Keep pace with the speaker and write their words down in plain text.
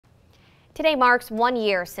Today marks 1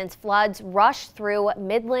 year since floods rushed through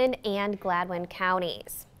Midland and Gladwin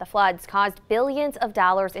counties. The floods caused billions of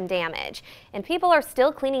dollars in damage, and people are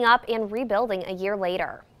still cleaning up and rebuilding a year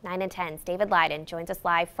later. 9 and 10's David Leiden joins us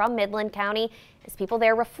live from Midland County as people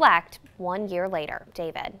there reflect 1 year later.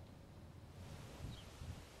 David.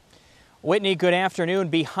 Whitney, good afternoon.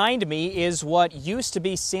 Behind me is what used to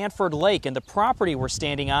be Sanford Lake, and the property we're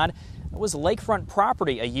standing on was lakefront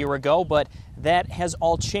property a year ago, but that has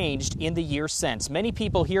all changed in the year since. Many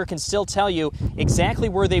people here can still tell you exactly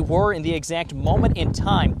where they were in the exact moment in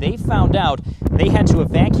time they found out they had to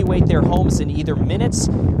evacuate their homes in either minutes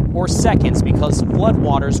or seconds because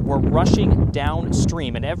floodwaters were rushing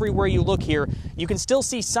downstream. And everywhere you look here, you can still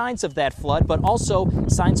see signs of that flood, but also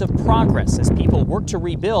signs of progress as people work to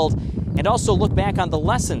rebuild and also look back on the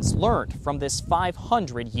lessons learned from this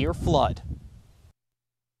 500-year flood.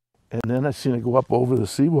 And then I seen it go up over the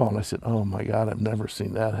seawall, and I said, oh my God, I've never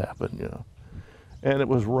seen that happen, you know. And it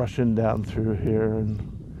was rushing down through here,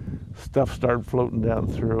 and stuff started floating down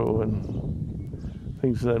through, and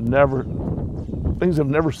things I've never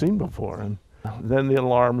seen before. And then the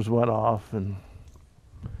alarms went off, and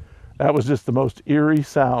that was just the most eerie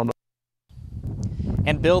sound.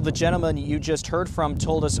 And Bill, the gentleman you just heard from,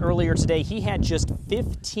 told us earlier today he had just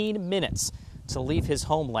 15 minutes to leave his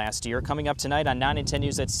home last year. Coming up tonight on 9 and 10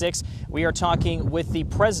 News at 6, we are talking with the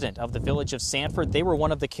president of the village of Sanford. They were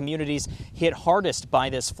one of the communities hit hardest by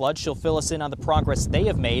this flood. She'll fill us in on the progress they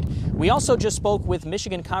have made. We also just spoke with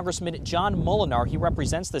Michigan Congressman John Molinar. He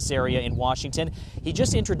represents this area in Washington. He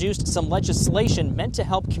just introduced some legislation meant to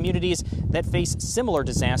help communities that face similar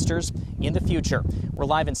disasters in the future. We're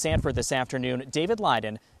live in Sanford this afternoon. David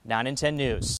Leiden, 9 and 10 News.